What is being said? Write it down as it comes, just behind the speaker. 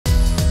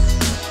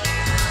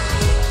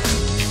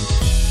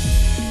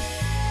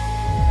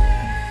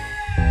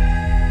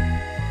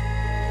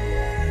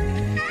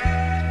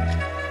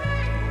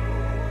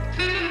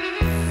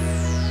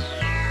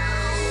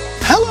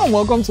and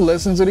welcome to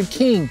Lessons with the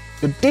King,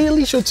 your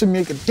daily show to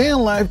make a day in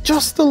life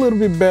just a little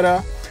bit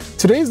better.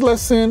 Today's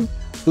lesson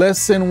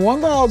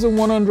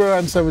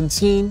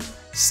 1117,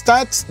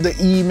 starts the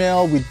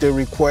email with the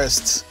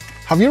request.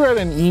 Have you read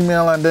an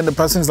email and then the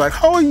person's like,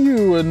 how are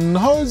you and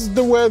how's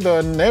the weather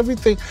and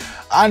everything?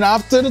 And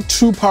after the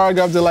 2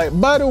 paragraphs, they're like,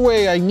 by the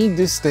way, I need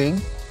this thing.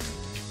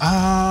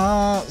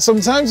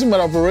 Sometimes you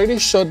might have already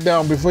shut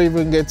down before you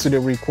even get to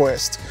the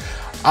request.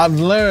 I've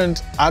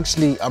learned,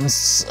 actually, my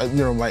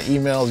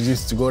emails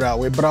used to go that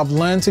way, but I've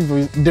learned if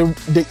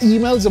the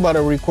emails about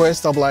a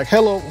request of like,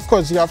 hello, of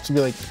course you have to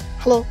be like,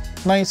 hello,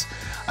 nice.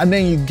 And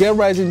then you get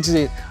right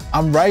into it.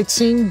 I'm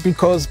writing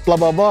because blah,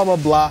 blah, blah, blah,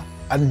 blah.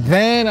 And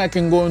then I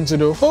can go into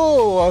the,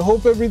 I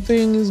hope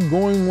everything is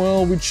going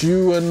well with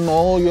you and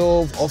all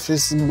your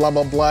office and blah,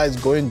 blah, blah is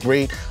going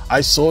great.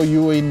 I saw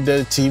you in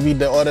the TV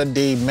the other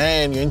day,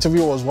 man, your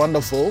interview was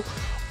wonderful.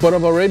 But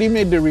I've already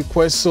made the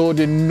request so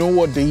they know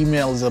what the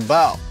email is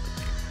about.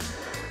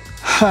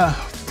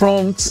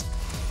 Prompt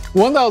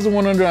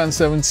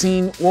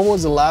 1117. What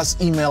was the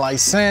last email I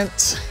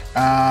sent?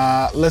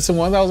 Lesson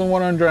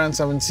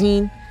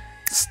 1117.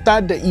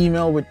 Start the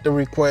email with the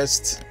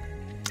request.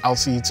 I'll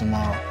see you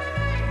tomorrow.